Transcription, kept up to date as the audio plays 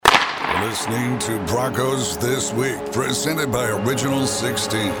listening to Broncos This Week, presented by Original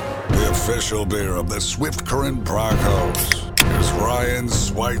 16, the official beer of the Swift Current Broncos. Here's Ryan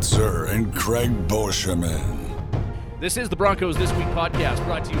Schweitzer and Craig Boschman. This is the Broncos This Week podcast,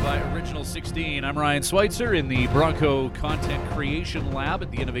 brought to you by Original 16. I'm Ryan Schweitzer in the Bronco Content Creation Lab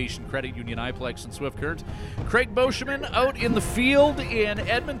at the Innovation Credit Union iPlex in Swift Current. Craig Boschman out in the field in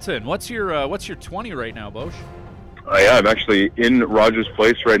Edmonton. What's your 20 right now, Bosch? Yeah, I'm actually in Rogers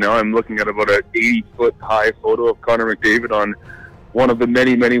Place right now. I'm looking at about an 80-foot high photo of Connor McDavid on one of the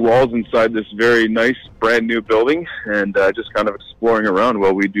many, many walls inside this very nice, brand new building, and just kind of exploring around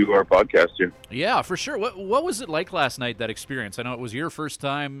while we do our podcast here. Yeah, for sure. What was it like last night, that experience? I know it was your first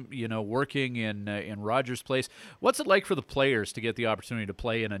time, working in Rogers Place. What's it like for the players to get the opportunity to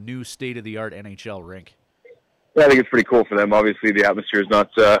play in a new state-of-the-art NHL rink? Yeah, I think it's pretty cool for them. Obviously, the atmosphere is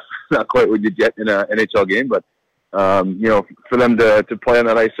not quite what you'd get in an NHL game, but for them to play on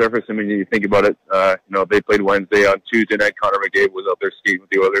that ice surface, I mean, you think about it, they played Wednesday. On Tuesday night, Connor McDavid was out there skating with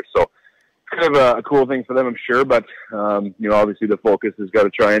the Oilers, so it's kind of a cool thing for them, I'm sure, but, obviously the focus has got to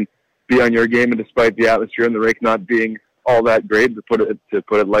try and be on your game, and despite the atmosphere in the rink not being all that great, to put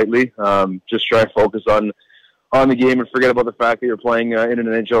it lightly, just try and focus on the game and forget about the fact that you're playing in an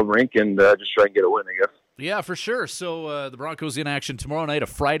NHL rink and just try and get a win, I guess. Yeah, for sure. So the Broncos in action tomorrow night, a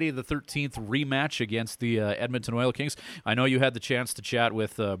Friday the 13th rematch against the Edmonton Oil Kings. I know you had the chance to chat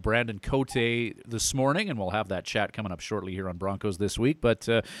with Brandon Cote this morning, and we'll have that chat coming up shortly here on Broncos This Week. But,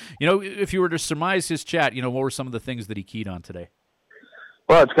 if you were to surmise his chat, what were some of the things that he keyed on today?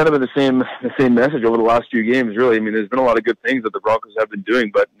 Well, it's kind of been the same message over the last few games, really. I mean, there's been a lot of good things that the Broncos have been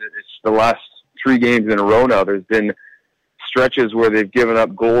doing, but it's the last 3 games in a row now. There's been stretches where they've given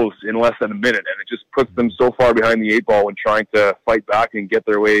up goals in less than a minute, and it just puts them so far behind the 8 ball when trying to fight back and get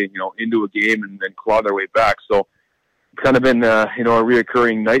their way, into a game and then claw their way back. So it's kind of been, a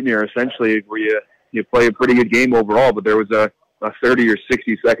reoccurring nightmare, essentially, where you play a pretty good game overall, but there was a 30 or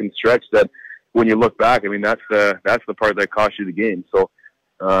 60 second stretch that when you look back, I mean, that's the part that cost you the game. So,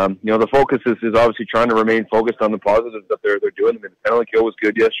 the focus is obviously trying to remain focused on the positives that they're doing. I mean, the penalty kill was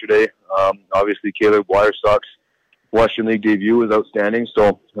good yesterday. Obviously, Caleb Wierstock's Western League debut was outstanding.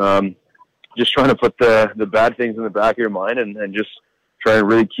 So just trying to put the bad things in the back of your mind and just try and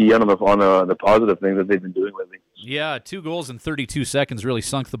really key on the positive things that they've been doing lately. Yeah, 2 goals in 32 seconds really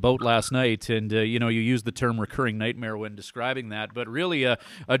sunk the boat last night. And, you used the term recurring nightmare when describing that. But really a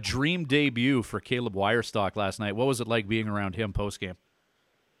dream debut for Caleb Wierstock last night. What was it like being around him post-game?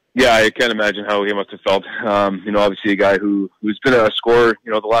 Yeah, I can't imagine how he must have felt. Obviously a guy who's been a scorer,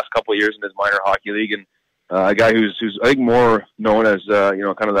 the last couple of years in his minor hockey league, and a guy who's I think more known as kind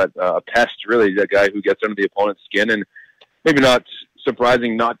of that pest, really, that guy who gets under the opponent's skin, and maybe not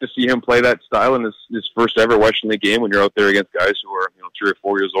surprising not to see him play that style in his first ever Western League game when you're out there against guys who are 3 or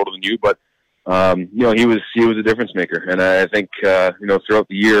 4 years older than you. But he was a difference maker, and I think throughout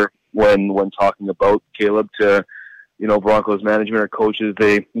the year when talking about Caleb to Broncos management or coaches,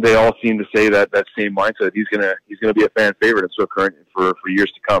 they all seem to say that same mindset. He's gonna be a fan favorite and so current for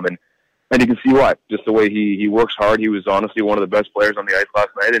years to come, and you can see why. Just the way he works hard. He was honestly one of the best players on the ice last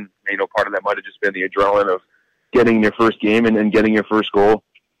night, and part of that might have just been the adrenaline of getting your first game and getting your first goal.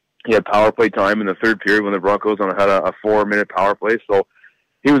 He had power play time in the third period when the Broncos had a 4-minute power play, so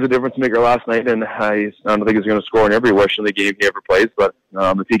he was a difference maker last night, and I don't think he's going to score in every Western League game he ever plays, but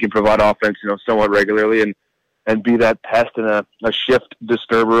if he can provide offense, somewhat regularly and be that pest and a shift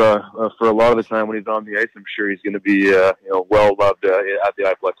disturber for a lot of the time when he's on the ice, I'm sure he's going to be well loved at the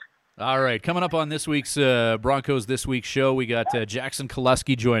iPlex. All right, coming up on this week's Broncos This Week show, we got Jackson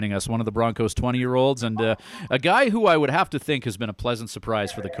Kelusky joining us, one of the Broncos' 20-year-olds, and a guy who I would have to think has been a pleasant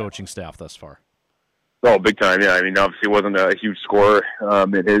surprise for the coaching staff thus far. Oh, big time, yeah. I mean, obviously he wasn't a huge scorer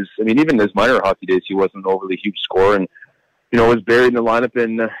even his minor hockey days, he wasn't an overly huge scorer, and was buried in the lineup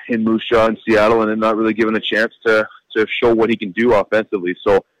in Moose Jaw in Seattle and then not really given a chance to show what he can do offensively.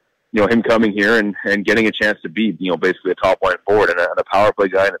 So, him coming here and getting a chance to be, basically a top-line forward and a power play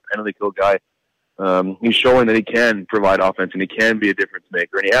guy and a penalty kill guy, he's showing that he can provide offense and he can be a difference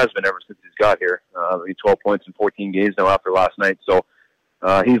maker, and he has been ever since he's got here. He's 12 points in 14 games now after last night. So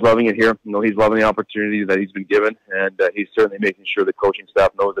he's loving it here. He's loving the opportunity that he's been given, and he's certainly making sure the coaching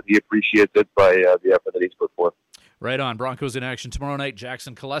staff knows that he appreciates it by the effort that he's put forth. Right on. Broncos in action tomorrow night.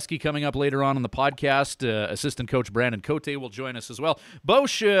 Jackson Kelusky coming up later on in the podcast. Assistant coach Brandon Cote will join us as well.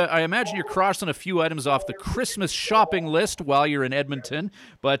 Bosch, I imagine you're crossing a few items off the Christmas shopping list while you're in Edmonton,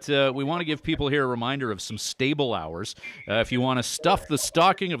 but we want to give people here a reminder of some stable hours. If you want to stuff the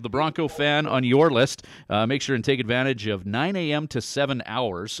stocking of the Bronco fan on your list, make sure and take advantage of 9 a.m. to 7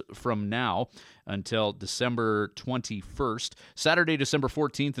 hours from now. until December 21st. Saturday, December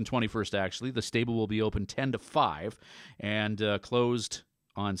 14th and 21st, actually. The stable will be open 10 to 5 and closed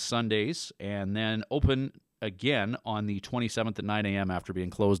on Sundays, and then open again on the 27th at 9 a.m. after being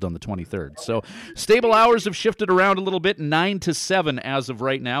closed on the 23rd. So stable hours have shifted around a little bit, 9 to 7 as of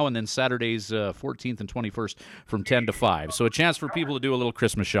right now, and then Saturdays 14th and 21st from 10 to 5. So a chance for people to do a little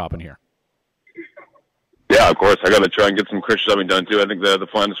Christmas shopping here. Yeah, of course. I got to try and get some Christmas shopping done, too. I think the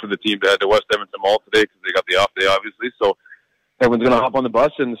plan is for the team to head to West Edmonton Mall today because they got the off day, obviously. So everyone's going to hop on the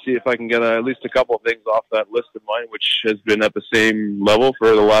bus and see if I can get at least a couple of things off that list of mine, which has been at the same level for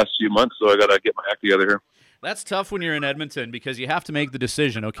the last few months. So I got to get my act together here. That's tough when you're in Edmonton because you have to make the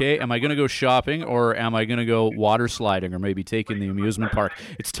decision, okay, am I going to go shopping or am I going to go water sliding or maybe take in the amusement park?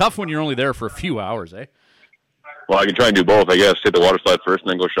 It's tough when you're only there for a few hours, eh? Well, I can try and do both, I guess. Hit the water slide first and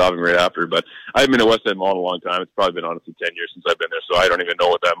then go shopping right after. But I haven't been to West End Mall in a long time. It's probably been, honestly, 10 years since I've been there, so I don't even know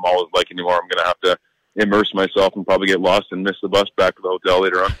what that mall is like anymore. I'm going to have to immerse myself and probably get lost and miss the bus back to the hotel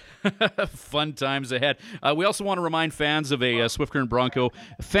later on. Fun times ahead. We also want to remind fans of a Swift Current Bronco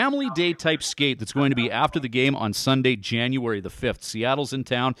Family Day type skate that's going to be after the game on Sunday, January the 5th. Seattle's in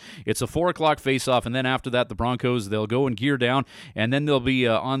town. It's a 4 o'clock face-off, and then after that, the Broncos, they'll go and gear down, and then they'll be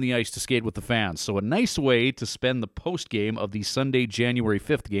on the ice to skate with the fans. So a nice way to spend the post-game of the Sunday, January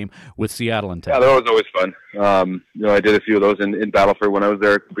 5th game with Seattle in town. Yeah, that was always fun. I did a few of those in Battleford when I was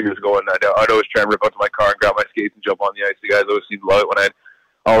there a couple years ago, and I'd always try and rip out to my car and grab my skates and jump on the ice. The guys always seemed to love it when I'd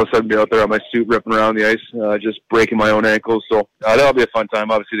all of a sudden be out there on my suit ripping around the ice, just breaking my own ankles. So that'll be a fun time.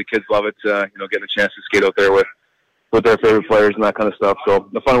 Obviously, the kids love it, getting a chance to skate out there with their favorite players and that kind of stuff.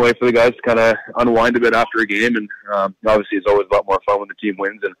 So a fun way for the guys to kind of unwind a bit after a game. And obviously, it's always a lot more fun when the team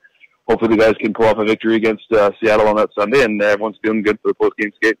wins. And hopefully the guys can pull off a victory against Seattle on that Sunday, and everyone's feeling good for the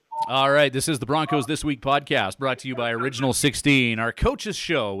post-game skate. All right, this is the Broncos This Week podcast, brought to you by Original 16, our coaches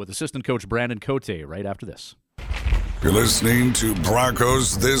show with assistant coach Brandon Cote right after this. You're listening to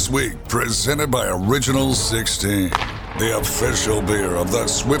Broncos This Week, presented by Original 16, the official beer of the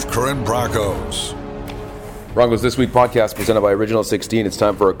Swift Current Broncos. Broncos This Week podcast presented by Original 16. It's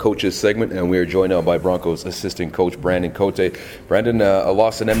time for a coaches segment, and we are joined now by Broncos assistant coach Brandon Cote. Brandon, a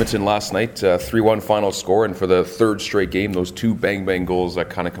loss in Edmonton last night, 3-1 final score, and for the third straight game, those 2 bang-bang goals that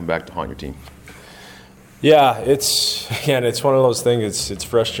kind of come back to haunt your team. Yeah, it's one of those things. It's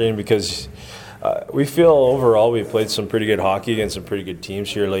frustrating because we feel overall we've played some pretty good hockey against some pretty good teams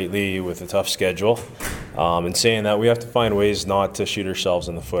here lately with a tough schedule. And saying that, we have to find ways not to shoot ourselves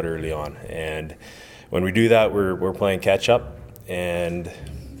in the foot early on. And when we do that, we're playing catch up. And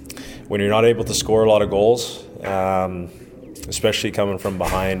when you're not able to score a lot of goals, especially coming from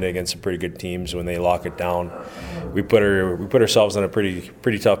behind against some pretty good teams, when they lock it down, we put ourselves in a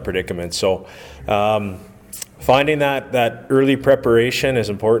pretty tough predicament. So finding that early preparation is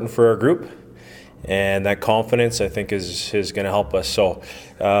important for our group. And that confidence, I think, is going to help us. So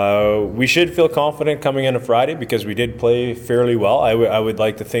we should feel confident coming into Friday because we did play fairly well. I would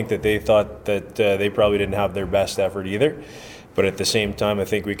like to think that they thought that they probably didn't have their best effort either. But at the same time, I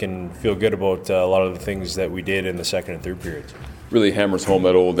think we can feel good about a lot of the things that we did in the second and third periods. Really hammers home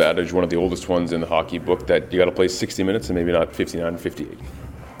that old adage, one of the oldest ones in the hockey book, that you got to play 60 minutes and maybe not 59 or 58.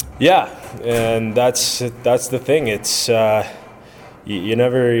 Yeah, and that's the thing. It's you're not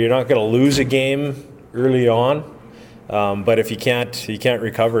going to lose a game early on, but if you can't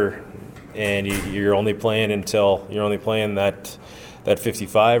recover, and you're only playing that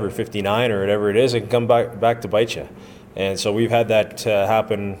 55 or 59 or whatever it is, it can come back to bite you. And so we've had that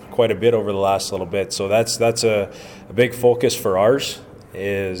happen quite a bit over the last little bit. So that's a big focus for ours,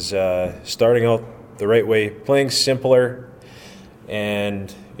 is starting out the right way, playing simpler,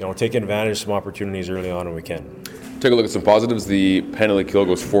 and taking advantage of some opportunities early on when we can. Take a look at some positives. The penalty kill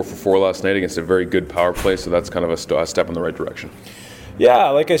goes 4 for 4 last night against a very good power play, so that's kind of a step in the right direction. Yeah,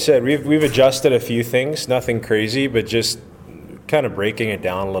 like I said, we've adjusted a few things, nothing crazy, but just kind of breaking it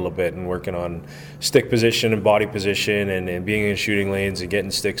down a little bit and working on stick position and body position and being in shooting lanes and getting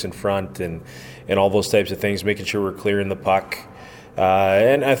sticks in front and all those types of things, making sure we're clearing the puck.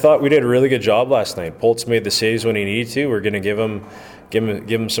 And I thought we did a really good job last night. Poltz made the saves when he needed to. We're going to give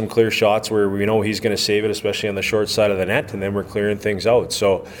him some clear shots where we know he's going to save it, especially on the short side of the net, and then we're clearing things out.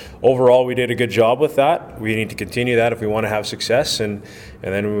 So overall, we did a good job with that. We need to continue that if we want to have success, and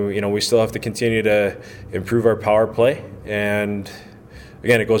then we still have to continue to improve our power play. And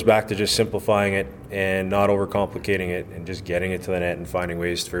again, it goes back to just simplifying it and not overcomplicating it, and just getting it to the net and finding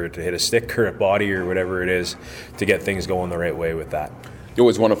ways for it to hit a stick or a body or whatever it is to get things going the right way with that. You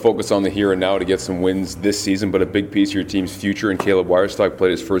always want to focus on the here and now to get some wins this season, but a big piece of your team's future, and Caleb Wierstock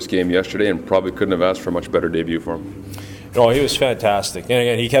played his first game yesterday and probably couldn't have asked for a much better debut for him. No, he was fantastic. And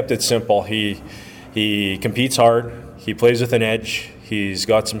again, he kept it simple. He he competes hard. He plays with an edge. He's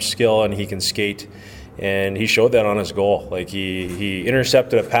got some skill and he can skate. And he showed that on his goal. Like he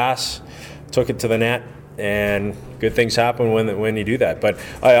intercepted a pass, took it to the net, and good things happen when you do that. But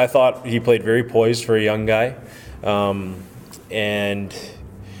I thought he played very poised for a young guy. And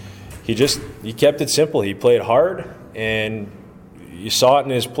he kept it simple. He played hard, and you saw it in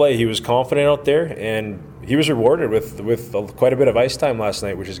his play. He was confident out there, and he was rewarded with quite a bit of ice time last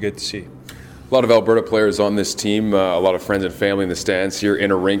night, which is good to see. A lot of Alberta players on this team, a lot of friends and family in the stands here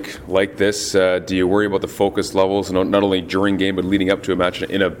in a rink like this. Do you worry about the focus levels, not only during game but leading up to a match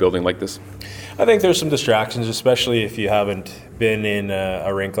in a building like this? I think there's some distractions, especially if you haven't been in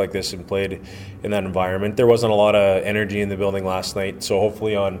a rink like this and played in that environment. There wasn't a lot of energy in the building last night, so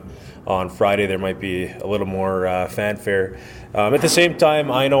hopefully on Friday there might be a little more fanfare. At the same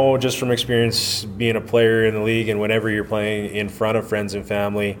time, I know just from experience being a player in the league, and whenever you're playing in front of friends and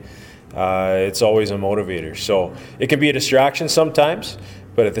family, it's always a motivator. So it can be a distraction sometimes,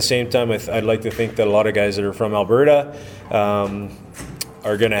 but at the same time, I'd like to think that a lot of guys that are from Alberta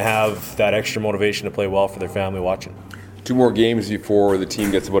are going to have that extra motivation to play well for their family watching. 2 more games before the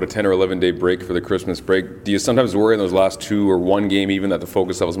team gets about a 10 or 11-day break for the Christmas break. Do you sometimes worry in those last 2 or 1 game even that the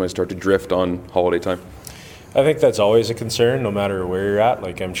focus levels might start to drift on holiday time? I think that's always a concern, no matter where you're at.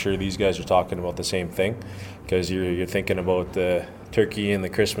 Like, I'm sure these guys are talking about the same thing, because you're thinking about the turkey and the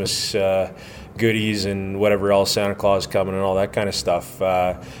Christmas goodies and whatever else, Santa Claus coming and all that kind of stuff.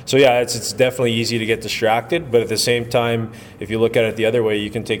 So yeah, it's definitely easy to get distracted, but at the same time, if you look at it the other way, you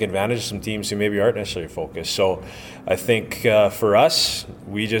can take advantage of some teams who maybe aren't necessarily focused. So I think for us,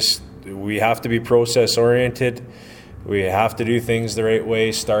 we have to be process oriented. We have to do things the right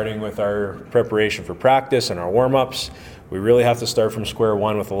way, starting with our preparation for practice and our warm-ups. We really have to start from square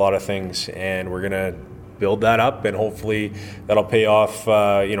one with a lot of things, and we're going to build that up, and hopefully that'll pay off,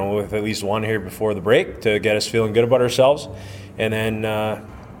 with at least one here before the break to get us feeling good about ourselves, and then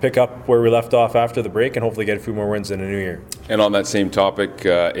pick up where we left off after the break and hopefully get a few more wins in the new year. And on that same topic,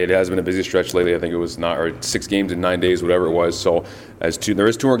 it has been a busy stretch lately. I think it was 6 games in 9 days, whatever it was. So there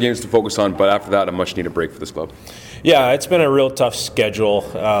is 2 more games to focus on, but after that, a much-needed break for this club. Yeah, it's been a real tough schedule.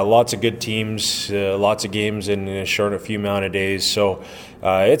 Lots of good teams, lots of games in a short few amount of days. So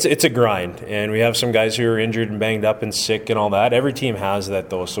it's a grind, and we have some guys who are injured and banged up and sick and all that. Every team has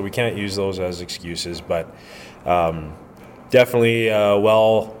that, though, so we can't use those as excuses. But definitely a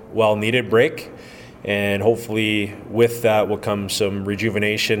well-needed break, and hopefully with that will come some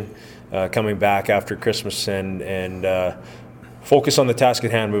rejuvenation coming back after Christmas and focus on the task at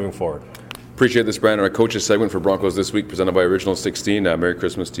hand moving forward. Appreciate this, Brandon. Our coaches segment for Broncos This Week, presented by Original 16. Merry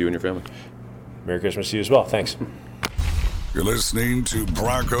Christmas to you and your family. Merry Christmas to you as well. Thanks. You're listening to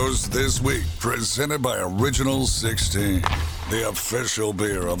Broncos This Week, presented by Original 16, the official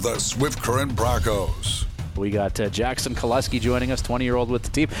beer of the Swift Current Broncos. We got Jackson Koleski joining us, 20-year-old with the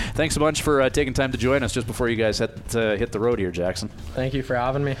team. Thanks a bunch for taking time to join us just before you guys hit the road here, Jackson. Thank you for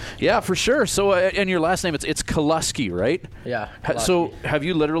having me. Yeah, for sure. So, and your last name, it's Koleski, right? Yeah. So, have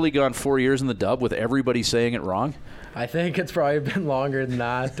you literally gone 4 years in the dub with everybody saying it wrong? I think it's probably been longer than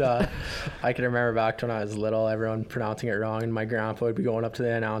that. I can remember back to when I was little, everyone pronouncing it wrong, and my grandpa would be going up to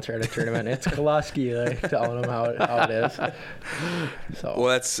the announcer at a tournament, it's Koleski, like, telling him how it is. So.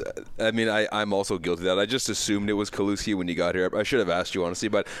 Well, I'm also guilty of that. I just assumed it was Koleski when you got here. I should have asked you, honestly,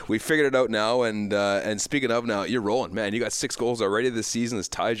 but we figured it out now, and speaking of now, you're rolling. Man, you got 6 goals already this season. This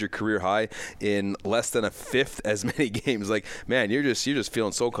ties your career high in less than a fifth as many games. Like, man, you're just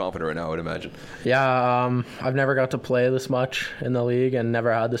feeling so confident right now, I would imagine. Yeah, I've never got to play this much in the league and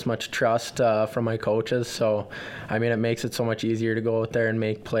never had this much trust from my coaches, so it makes it so much easier to go out there and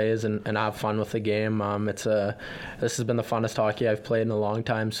make plays and have fun with the game. This has been the funnest hockey I've played in a long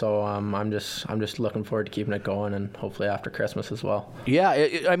time, so I'm just looking forward to keeping it going, and hopefully after Christmas as well.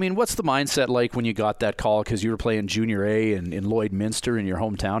 Yeah, what's the mindset like when you got that call, because you were playing Junior A in Lloydminster in your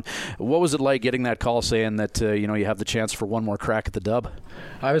hometown? What was it like getting that call saying that you have the chance for one more crack at the dub?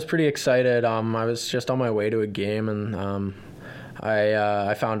 I was pretty excited. I was just on my way to a game, and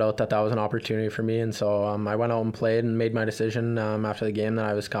I found out that was an opportunity for me, and so I went out and played and made my decision after the game that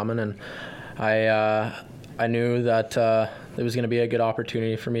I was coming, and I knew that it was going to be a good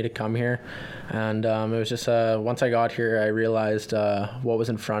opportunity for me to come here, and it was just once I got here I realized what was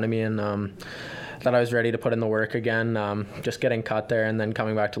in front of me, and that I was ready to put in the work again. Just getting cut there and then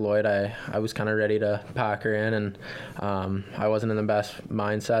coming back to Lloyd, I was kind of ready to pack her in, and I wasn't in the best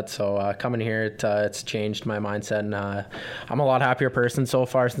mindset. So coming here, it's changed my mindset, and I'm a lot happier person so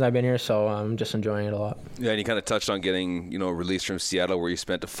far since I've been here. So I'm just enjoying it a lot. Yeah, and you kind of touched on getting released from Seattle, where you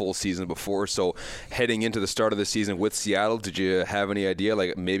spent a full season before. So heading into the start of the season with Seattle, did you have any idea,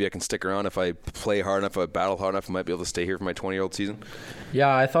 like, maybe I can stick around if I play hard enough, if I battle hard enough, I might be able to stay here for my 20-year-old season?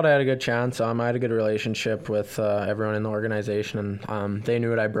 Yeah, I thought I had a good chance. I had a good relationship with everyone in the organization, and they knew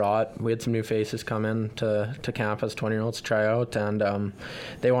what I brought. We had some new faces come in to camp as 20-year-olds to try out, and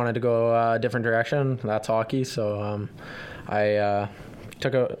they wanted to go a different direction. That's hockey, so I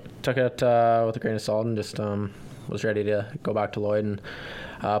took it with a grain of salt and just was ready to go back to Lloyd and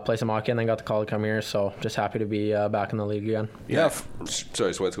play some hockey, and then got the call to come here. So just happy to be back in the league again. Yeah.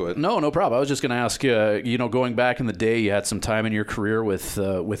 Sorry, Sweats, go ahead. No problem. I was just going to ask, going back in the day, you had some time in your career with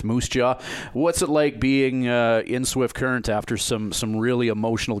Moose Jaw. What's it like being in Swift Current after some really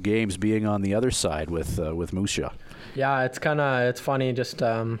emotional games, being on the other side with Moose Jaw? Yeah, it's funny. Just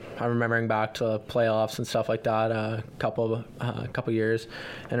I'm remembering back to playoffs and stuff like that. A couple years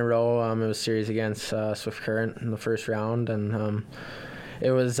in a row. It was series against Swift Current in the first round, and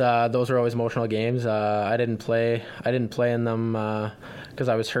it was those were always emotional games. I didn't play in them because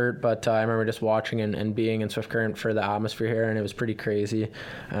I was hurt, but I remember just watching and being in Swift Current for the atmosphere here, and it was pretty crazy.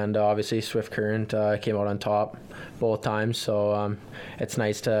 And obviously Swift Current came out on top both times, so it's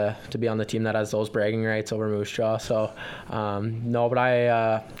nice to be on the team that has those bragging rights over Moose Jaw. So but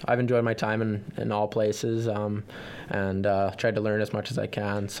I've enjoyed my time in all places, and tried to learn as much as I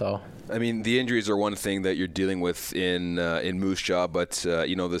can. So I mean, the injuries are one thing that you're dealing with in Moose Jaw, but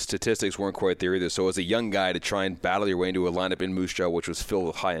the statistics weren't quite there either. So as a young guy to try and battle your way into a lineup in Moose Jaw, which was filled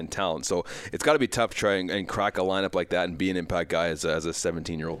with high-end talent, so it's got to be tough to try and crack a lineup like that and be an impact guy as a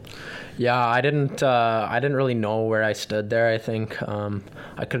 17-year-old. Yeah, I didn't really know where I stood there. I think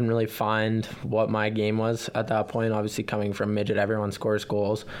I couldn't really find what my game was at that point. Obviously, coming from Midget, everyone scores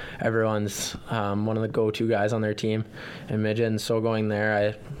goals. Everyone's one of the go-to guys on their team in Midget, and so going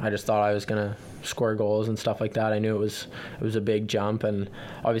there, I just thought I was gonna score goals and stuff like that. I knew it was a big jump, and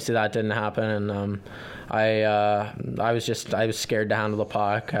obviously that didn't happen. And I was scared to handle the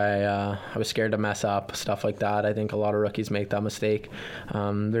puck. I was scared to mess up, stuff like that. I think a lot of rookies make that mistake.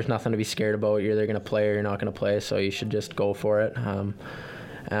 There's nothing to be scared about. You're either gonna play or you're not gonna play, so you should just go for it.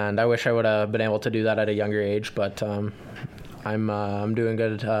 And I wish I would have been able to do that at a younger age, but I'm doing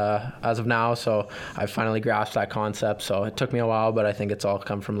good as of now, so I finally grasped that concept. So it took me a while, but I think it's all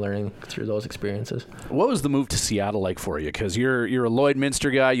come from learning through those experiences. What was the move to Seattle like for you? Because you're a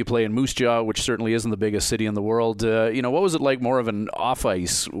Lloydminster guy, you play in Moose Jaw, which certainly isn't the biggest city in the world. What was it like, more of an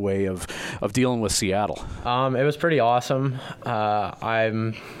off-ice way of dealing with Seattle? It was pretty awesome.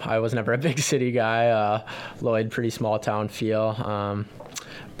 I was never a big city guy. Lloyd, pretty small town feel.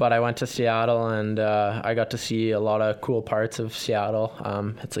 But I went to Seattle, and I got to see a lot of cool parts of Seattle.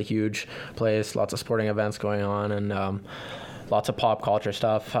 It's a huge place, lots of sporting events going on, and lots of pop culture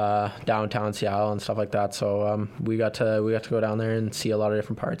stuff downtown Seattle and stuff like that. So we got to go down there and see a lot of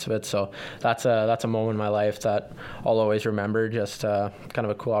different parts of it. So that's a moment in my life that I'll always remember. Just kind of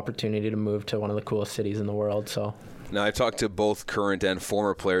a cool opportunity to move to one of the coolest cities in the world. So. Now, I've talked to both current and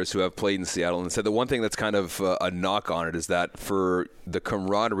former players who have played in Seattle and said the one thing that's kind of a knock on it is that for the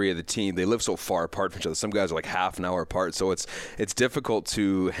camaraderie of the team, they live so far apart from each other. Some guys are like half an hour apart, so it's difficult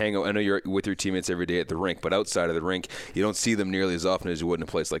to hang out. I know you're with your teammates every day at the rink, but outside of the rink, you don't see them nearly as often as you would in a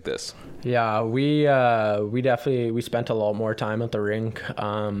place like this. Yeah, we definitely spent a lot more time at the rink.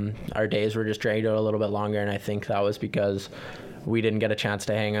 Our days were just dragged out a little bit longer, and I think that was because we didn't get a chance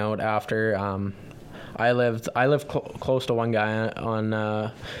to hang out after. I lived close to one guy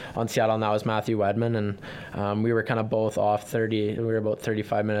on Seattle, and that was Matthew Wedman, and we were kind of both off we were about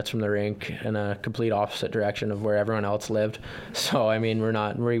 35 minutes from the rink in a complete opposite direction of where everyone else lived. So I mean,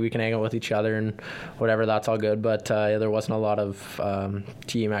 we can hang out with each other and whatever, that's all good, but there wasn't a lot of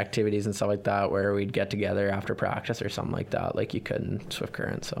team activities and stuff like that where we'd get together after practice or something like that, like you could in Swift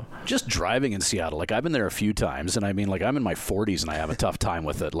Current. So just driving in Seattle, like I've been there a few times, and I mean, like I'm in my 40s and I have a tough time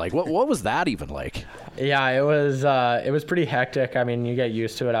with it. Like what was that even like? Yeah, it was pretty hectic. I mean, you get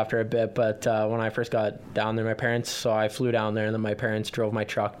used to it after a bit, but when I first got down there, I flew down there, and then my parents drove my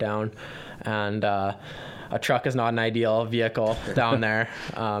truck down, and a truck is not an ideal vehicle down there.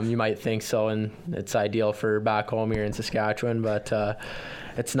 You might think so, and it's ideal for back home here in Saskatchewan, but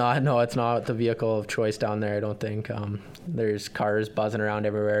it's not. No, it's not the vehicle of choice down there, I don't think. There's cars buzzing around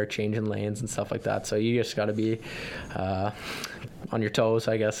everywhere, changing lanes and stuff like that, so you just got to be on your toes,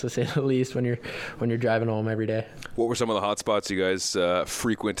 I guess, to say the least, when you're driving home every day. What were some of the hot spots you guys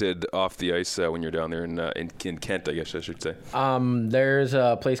frequented off the ice when you're down there in Kent, I guess I should say? There's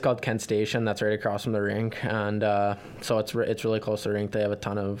a place called Kent Station that's right across from the rink, and so it's really close to the rink. They have a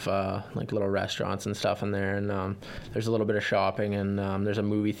ton of like little restaurants and stuff in there, and there's a little bit of shopping, and there's a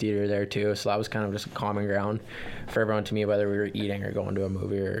movie theater there too. So that was kind of just a common ground for everyone to meet, whether we were eating or going to a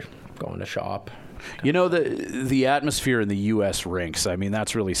movie or going to shop. You know, the atmosphere in the U.S. rinks, I mean,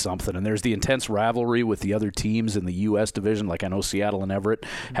 that's really something. And there's the intense rivalry with the other teams in the U.S. division. Like, I know Seattle and Everett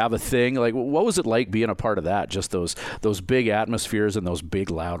have a thing. Like, what was it like being a part of that? Just those big atmospheres and those big,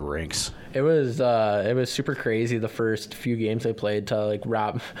 loud rinks. It was super crazy the first few games I played to, like,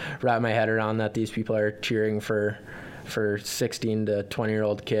 wrap my head around that these people are cheering for 16 to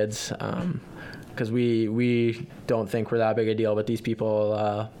 20-year-old kids. Because we don't think we're that big a deal, but these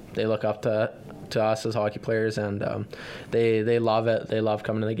people, they look up to us as hockey players, and they love it. They love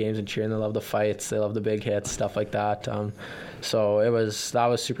coming to the games and cheering. They love the fights. They love the big hits, stuff like that. So that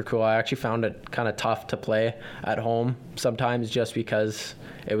was super cool. I actually found it kind of tough to play at home sometimes, just because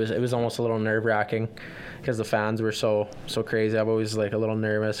it was almost a little nerve-wracking, because the fans were so crazy. I'm always like a little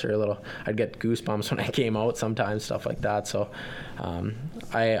nervous, or I'd get goosebumps when I came out sometimes, stuff like that. So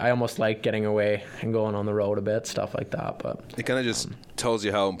I almost like getting away and going on the road a bit, stuff like that. But it kind of just tells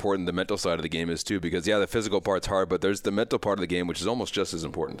you how important the mental side of the game is too, because the physical part's hard, but there's the mental part of the game which is almost just as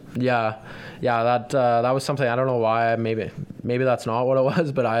important. Yeah, that was something. I don't know why. Maybe that's not what it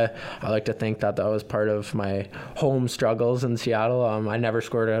was, but I like to think that was part of my home struggles in Seattle. I never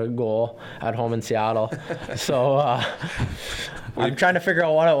scored a goal at home in Seattle, so I'm trying to figure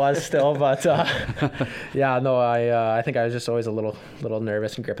out what it was still. But I think I was just always a little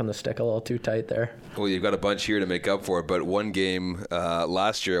nervous and gripping the stick a little too tight there. Well, you've got a bunch here to make up for it, but one game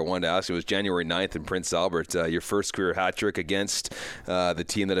last year I wanted to ask you was January 9th in Prince Albert, your first career hat trick against the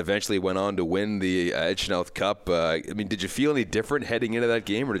team that eventually went on to win the Edge-South Cup. I mean, did you feel any different heading into that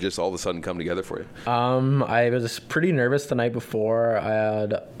game, or did it just all of a sudden come together for you? I was pretty nervous the night before. I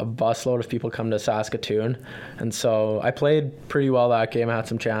had a busload of people come to Saskatoon, and so I played pretty well that game. I had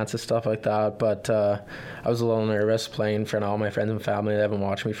some chances, stuff like that, but I was a little nervous playing in front of all my friends and family. They haven't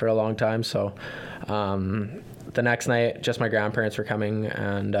watched me for a long time, so the next night, just my grandparents were coming,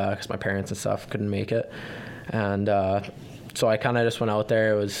 and because my parents and stuff couldn't make it, and so I kind of just went out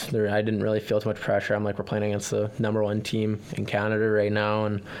there. I didn't really feel too much pressure. I'm like, we're playing against the number one team in Canada right now,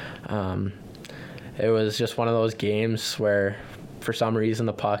 and it was just one of those games where, for some reason,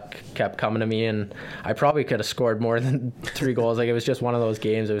 the puck kept coming to me, and I probably could have scored more than 3 goals. Like, it was just one of those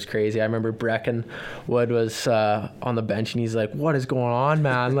games. It was crazy. I remember Breckenwood was on the bench, and he's like, "What is going on,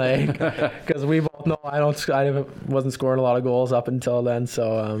 man?" Like, because we both know I wasn't scoring a lot of goals up until then.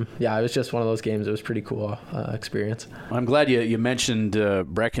 So it was just one of those games. It was pretty cool experience. I'm glad you mentioned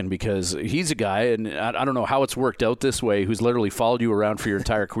Brecken, because he's a guy, and I don't know how it's worked out this way, who's literally followed you around for your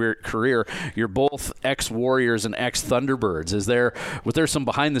entire career. You're both ex-Warriors and ex-Thunderbirds. Was there some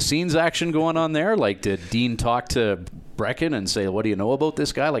behind-the-scenes action going on there? Like, did Dean talk to Brecken and say, "What do you know about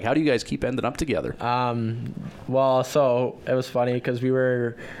this guy?" Like, how do you guys keep ending up together? Well, so it was funny because we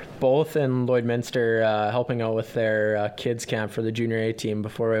were both in Lloydminster helping out with their kids camp for the junior A team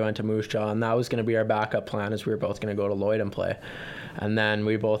before we went to Moose Jaw, and that was going to be our backup plan, is we were both going to go to Lloyd and play. And then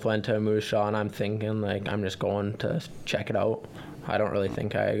we both went to Moose Jaw, and I'm thinking, like, I'm just going to check it out. I don't really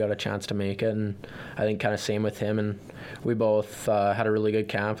think I got a chance to make it, and I think kind of same with him, and we both had a really good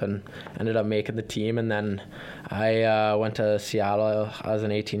camp and ended up making the team. And then I went to Seattle as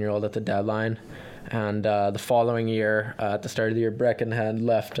an 18-year-old at the deadline, and the following year, at the start of the year, Brecken had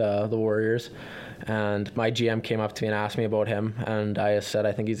left the Warriors, and my GM came up to me and asked me about him, and I said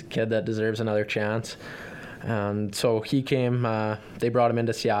I think he's a kid that deserves another chance. And so he came, they brought him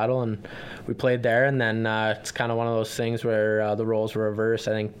into Seattle, and we played there. And then it's kind of one of those things where the roles were reversed.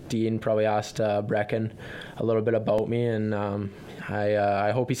 I think Dean probably asked Brecken a little bit about me, and I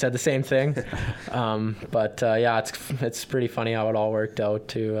hope he said the same thing. But it's pretty funny how it all worked out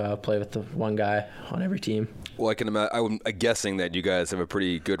to play with the one guy on every team. Well, I can imagine. I'm guessing that you guys have a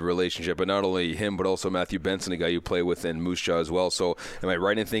pretty good relationship, but not only him, but also Matthew Benson, a guy you play with in Moose Jaw as well. So, am I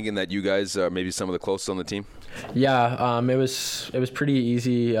right in thinking that you guys are maybe some of the closest on the team? Yeah, it was pretty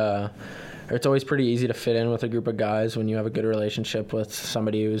easy. It's always pretty easy to fit in with a group of guys when you have a good relationship with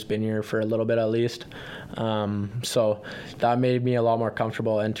somebody who's been here for a little bit at least. So that made me a lot more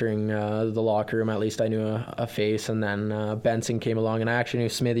comfortable entering the locker room. At least I knew a face. And then Benson came along, and I actually knew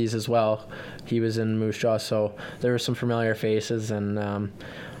Smithies as well. He was in Moose Jaw, so there were some familiar faces. And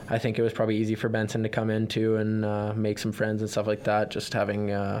I think it was probably easy for Benson to come into and make some friends and stuff like that, just having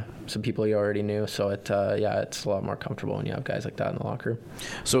some people you already knew. So it's a lot more comfortable when you have guys like that in the locker room.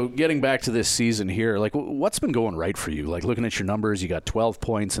 So getting back to this season here, like what's been going right for you? Like looking at your numbers, you got 12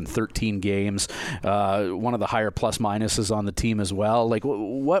 points in 13 games, one of the higher plus minuses on the team as well. Like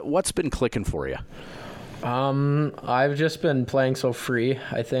what's been clicking for you? I've just been playing so free,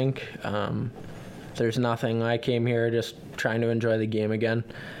 I think. There's nothing. I came here just trying to enjoy the game again,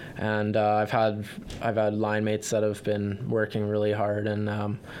 and I've had line mates that have been working really hard, and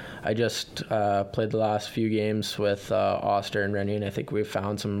I just played the last few games with Oster and Rennie, and I think we've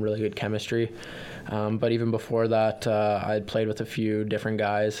found some really good chemistry. But even before that, I'd played with a few different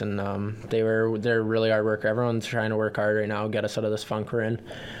guys, and they're really hard work. Everyone's trying to work hard right now, get us out of this funk we're in,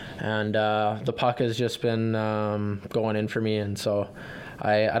 and the puck has just been going in for me, and so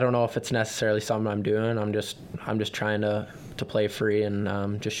I don't know if it's necessarily something I'm doing. I'm just trying to play free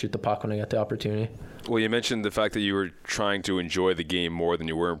and just shoot the puck when I get the opportunity. Well, you mentioned the fact that you were trying to enjoy the game more than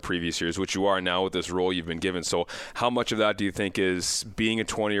you were in previous years, which you are now with this role you've been given. So how much of that do you think is being a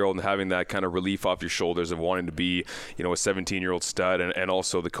 20-year-old and having that kind of relief off your shoulders of wanting to be, a 17-year-old stud, and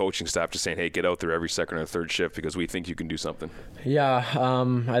also the coaching staff just saying, hey, get out there every second or third shift because we think you can do something? Yeah,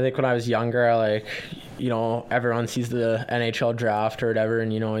 I think when I was younger, everyone sees the NHL draft or whatever,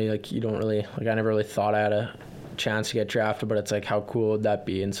 and you don't really, I never really thought I had a chance to get drafted, but it's like, how cool would that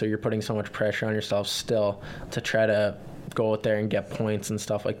be? And so you're putting so much pressure on yourself still to try to go out there and get points and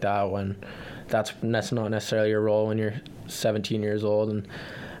stuff like that, when that's not necessarily your role when you're 17 years old.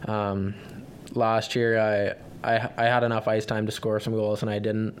 And last year I had enough ice time to score some goals, and I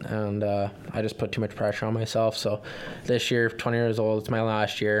didn't, and I just put too much pressure on myself. So this year, 20 years old, it's my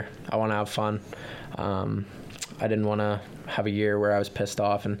last year. I want to have fun. I didn't want to have a year where I was pissed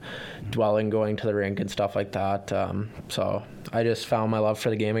off and dwelling going to the rink and stuff like that. So I just found my love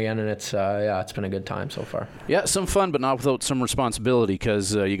for the game again, and it's been a good time so far. Yeah, some fun, but not without some responsibility,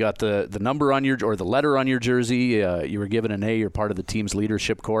 because you got the number on or the letter on your jersey. You were given an A. You're part of the team's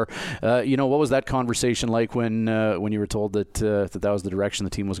leadership core. What was that conversation like when you were told that was the direction the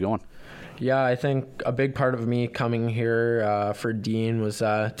team was going? Yeah, I think a big part of me coming here for Dean was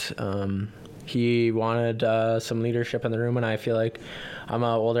that he wanted some leadership in the room, and I feel like I'm an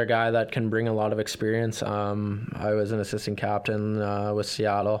older guy that can bring a lot of experience. I was an assistant captain with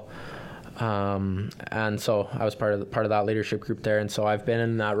Seattle, and so I was part of that leadership group there, and so I've been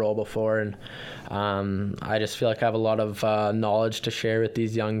in that role before, and I just feel like I have a lot of knowledge to share with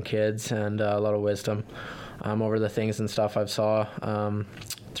these young kids, and a lot of wisdom over the things and stuff I've saw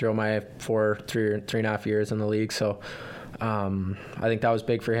through my 3.5 years in the league. So I think that was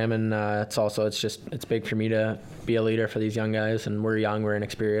big for him, and it's big for me to be a leader for these young guys, and we're young, we're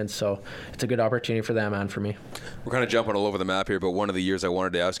inexperienced, so it's a good opportunity for them and for me. We're kind of jumping all over the map here, but one of the years I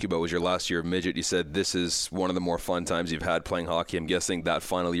wanted to ask you about was your last year of midget. You said this is one of the more fun times you've had playing hockey. I'm guessing that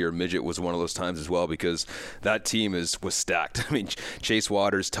final year of midget was one of those times as well, because that team was stacked. I mean, Chase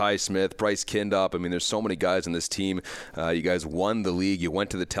Waters, Ty Smith, Bryce Kindop. I mean, there's so many guys in this team. You guys won the league. You went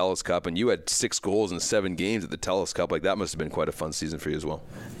to the TELUS Cup, and you had 6 goals in 7 games at the TELUS Cup. Like, that must have been quite a fun season for you as well.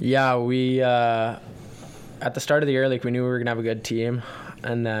 Yeah, we at the start of the year, we knew we were gonna have a good team,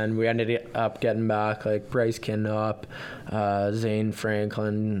 and then we ended up getting back Bryce Kindop, Zane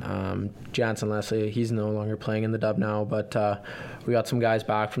Franklin, Jansen Leslie. He's no longer playing in the Dub now, but we got some guys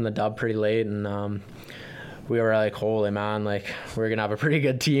back from the Dub pretty late, and we were like, holy man, we're gonna have a pretty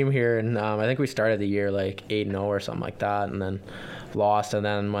good team here. And I think we started the year 8-0 or something like that, and then lost, and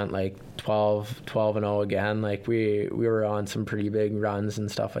then went 12-0 again. We were on some pretty big runs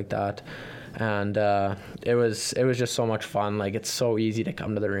and stuff like that, and it was just so much fun. It's so easy to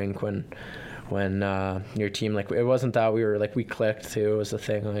come to the rink when your team, it wasn't that we were we clicked too. It was the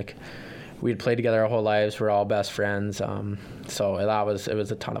thing, we'd played together our whole lives. We're all best friends, so it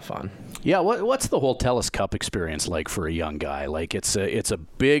was a ton of fun. Yeah, what's the whole TELUS Cup experience like for a young guy? It's a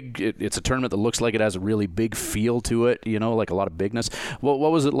tournament that looks like it has a really big feel to it, a lot of bigness. What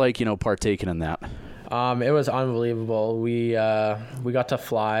was it like, partaking in that? It was unbelievable. We got to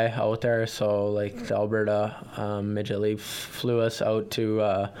fly out there, so the Alberta Midget League flew us out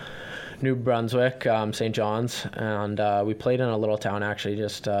to New Brunswick, St. John's, and we played in a little town actually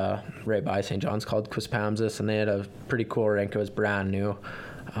just right by St. John's called Quispamsis, and they had a pretty cool rink. It was brand new.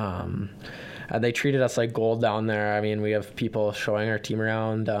 And they treated us like gold down there. I mean, we have people showing our team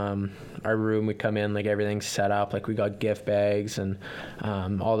around our room. We come in, everything's set up. We got gift bags and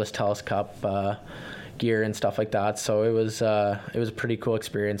all this TELUS Cup gear and stuff like that. So it was a pretty cool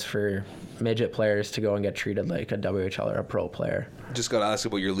experience for midget players to go and get treated like a WHL or a pro player. Just got to ask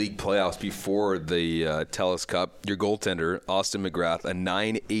about your league playoffs before the TELUS Cup. Your goaltender, Austin McGrath, a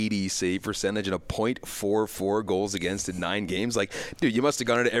 .980 save percentage and a .44 goals against in 9 games. Like, dude, you must have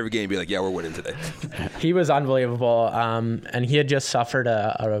gone into every game and be like, yeah, we're winning today. He was unbelievable. And he had just suffered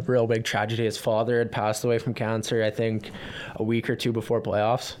a real big tragedy. His father had passed away from cancer, I think, a week or two before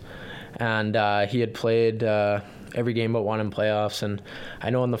playoffs. And he had played every game but one in playoffs. And I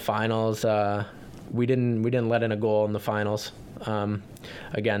know in the finals, we didn't let in a goal in the finals.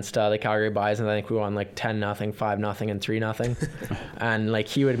 Against the Calgary Bison. I think we won like 10-0, 5-0, and 3-0. And like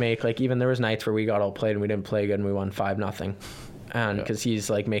he would make, like, even there was nights where we got outplayed and we didn't play good and we won 5-0. And because he's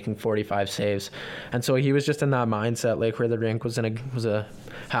like making 45 saves, and so he was just in that mindset, like where the rink was a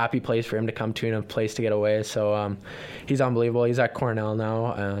happy place for him to come to and a place to get away. So he's unbelievable. He's at Cornell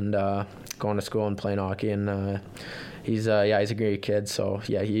now and going to school and playing hockey, and he's a great kid. So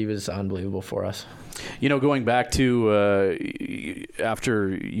yeah, he was unbelievable for us. You know, going back to after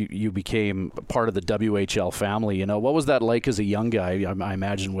you became part of the WHL family, you know, what was that like as a young guy? I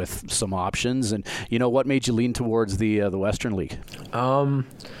imagine with some options, and you know, what made you lean towards the Western League?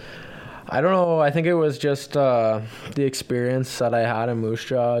 I don't know. I think it was just the experience that I had in Moose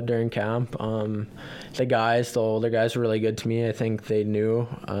Jaw during camp. The older guys were really good to me. I think they knew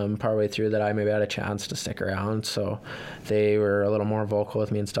partway through that I maybe had a chance to stick around, so they were a little more vocal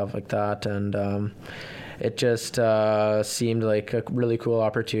with me and stuff like that. And it just seemed like a really cool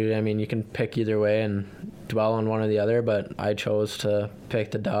opportunity. I mean, you can pick either way and dwell on one or the other, but I chose to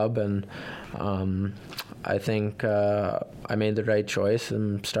pick the dub, and I think I made the right choice.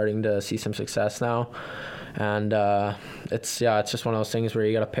 I'm starting to see some success now, and it's just one of those things where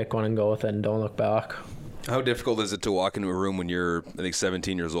you got to pick one and go with it and don't look back. How difficult is it to walk into a room when you're, I think,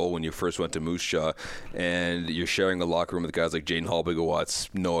 17 years old when you first went to Moose Jaw, and you're sharing a locker room with guys like Jaden Hall-Bigowatz,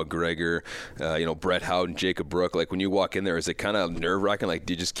 Noah Gregor, Brett Howden, Jacob Brook? Like, when you walk in there, is it kind of nerve-wracking? Like,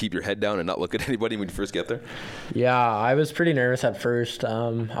 do you just keep your head down and not look at anybody when you first get there? Yeah, I was pretty nervous at first.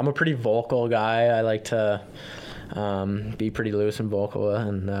 I'm a pretty vocal guy. I like to be pretty loose and vocal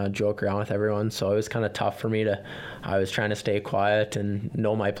and joke around with everyone, so it was kind of tough for me I was trying to stay quiet and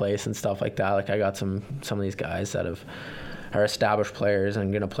know my place and stuff like that. Like, I got some of these guys that are established players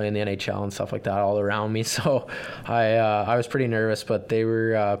and going to play in the NHL and stuff like that all around me, so I was pretty nervous, but they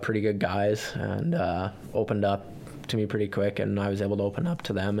were pretty good guys and opened up to me pretty quick, and I was able to open up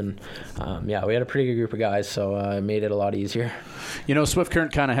to them, and we had a pretty good group of guys, so it made it a lot easier. You know, Swift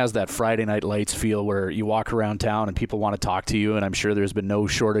Current kind of has that Friday Night Lights feel where you walk around town and people want to talk to you, and I'm sure there's been no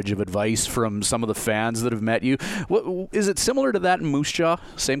shortage of advice from some of the fans that have met you. Is it similar to that in Moose Jaw?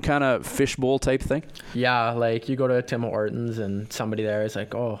 Same kind of fishbowl type thing? Yeah, like you go to Tim Hortons and somebody there is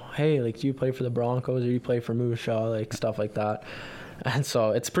like, oh, hey, like, do you play for the Broncos or do you play for Moose Jaw? Like, stuff like that. And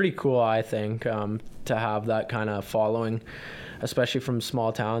so it's pretty cool, I think, to have that kind of following, especially from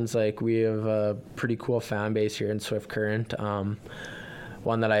small towns. Like, we have a pretty cool fan base here in Swift Current.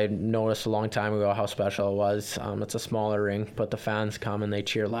 One that I noticed a long time ago how special it was. It's a smaller rink, but the fans come and they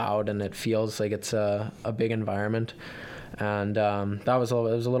cheer loud, and it feels like it's a big environment. And it was a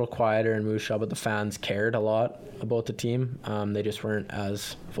little quieter in Moose Jaw, but the fans cared a lot about the team. They just weren't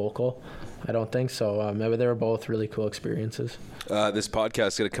as vocal, I don't think. So maybe they were both really cool experiences. This podcast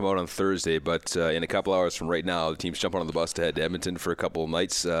is going to come out on Thursday, but in a couple hours from right now, the team's jumping on the bus to head to Edmonton for a couple of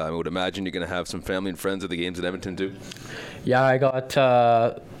nights. I would imagine you're going to have some family and friends at the games in Edmonton too? Yeah, I got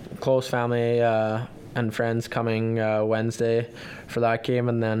close family and friends coming Wednesday for that game,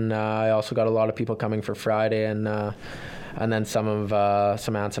 and then I also got a lot of people coming for Friday, and then some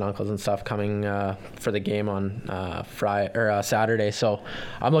aunts and uncles and stuff coming for the game on Saturday. So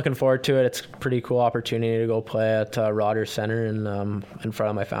I'm looking forward to it. It's a pretty cool opportunity to go play at Rogers Center and in front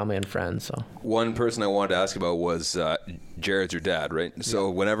of my family and friends. So one person I wanted to ask about was Jared's your dad, right? So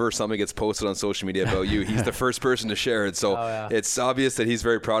whenever something gets posted on social media about you, he's the first person to share it. So it's obvious that he's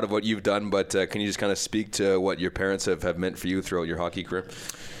very proud of what you've done, but can you just kind of speak to what your parents have meant for you throughout your hockey career?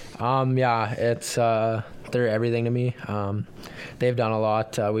 It's they're everything to me. They've done a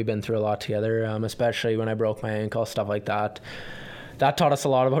lot. We've been through a lot together, especially when I broke my ankle, stuff like that. That taught us a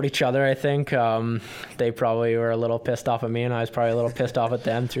lot about each other, I think. They probably were a little pissed off at me, and I was probably a little pissed off at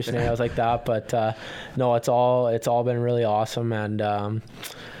them through scenarios like that. But no, it's all been really awesome, and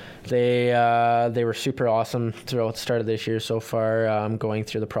they were super awesome throughout the start of this year so far. Going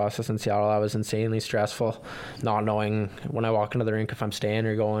through the process in Seattle, that was insanely stressful, not knowing when I walk into the rink if I'm staying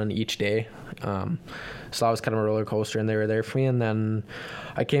or going each day. So that was kind of a roller coaster, and they were there for me. And then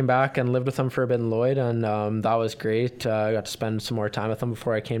I came back and lived with them for a bit in Lloyd, and that was great. I got to spend some more time with them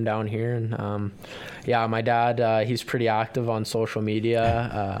before I came down here. And yeah, my dad, he's pretty active on social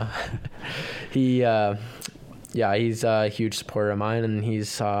media. He's a huge supporter of mine, and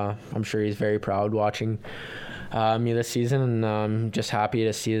I'm sure he's very proud watching me this season, and I'm just happy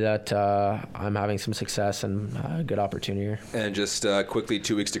to see that I'm having some success and a good opportunity here. And just quickly,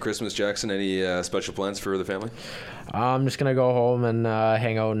 2 weeks to Christmas, Jackson, any special plans for the family? I'm just going to go home and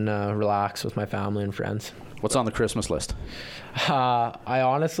hang out and relax with my family and friends. What's on the Christmas list? I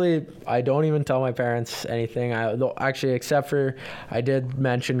honestly don't even tell my parents anything. Actually, except for I did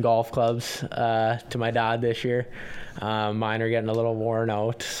mention golf clubs to my dad this year. Mine are getting a little worn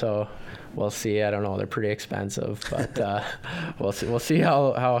out, so we'll see. I don't know. They're pretty expensive, but we'll see. We'll see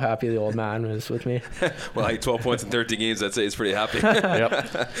how happy the old man is with me. Well, 12 points in 13 games. I'd say he's pretty happy. Yep.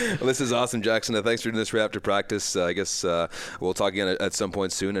 Well, this is awesome, Jackson. Thanks for doing this right after practice. I guess we'll talk again at some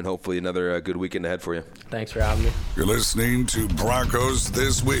point soon, and hopefully another good weekend ahead for you. Thanks for having me. You're listening to Broncos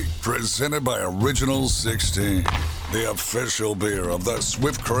This Week, presented by Original 16, the official beer of the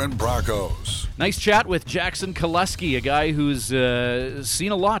Swift Current Broncos. Nice chat with Jackson Koleski, a guy who's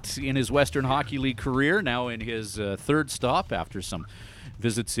seen a lot in his Western Hockey League career, now in his third stop after some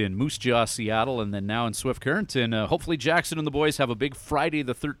visits in Moose Jaw, Seattle, and then now in Swift Current. And hopefully Jackson and the boys have a big Friday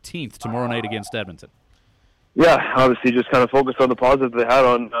the 13th tomorrow night against Edmonton. Yeah, obviously just kind of focus on the positive they had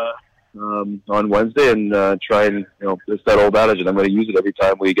on Wednesday, and try and, it's that old adage, and I'm going to use it every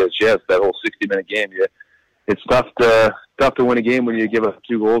time we get a chance, that whole 60-minute game. It's tough to win a game when you give up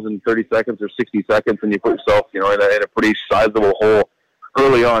 2 goals in 30 seconds or 60 seconds, and you put yourself, in a pretty sizable hole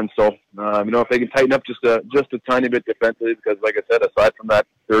early on. So, if they can tighten up just a tiny bit defensively, because like I said, aside from that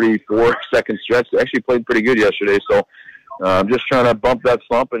 34-second stretch, they actually played pretty good yesterday. So, just trying to bump that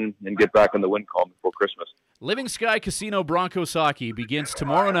slump and get back in the win column before Christmas. Living Sky Casino Broncos hockey begins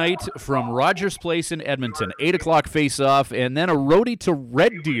tomorrow night from Rogers Place in Edmonton. 8 o'clock face-off, and then a roadie to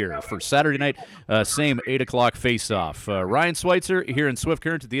Red Deer for Saturday night, same 8 o'clock face-off. Ryan Schweitzer here in Swift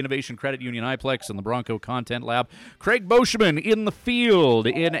Current at the Innovation Credit Union iPlex and the Bronco Content Lab. Craig Boschman in the field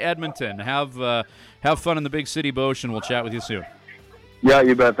in Edmonton. Have fun in the big city, Bosch, and we'll chat with you soon. Yeah,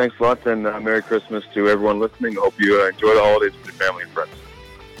 you bet. Thanks a lot, and Merry Christmas to everyone listening. Hope you enjoy the holidays with your family and friends.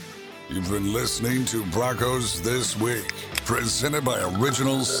 You've been listening to Broncos This Week, presented by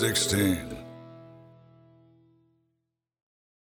Original 16.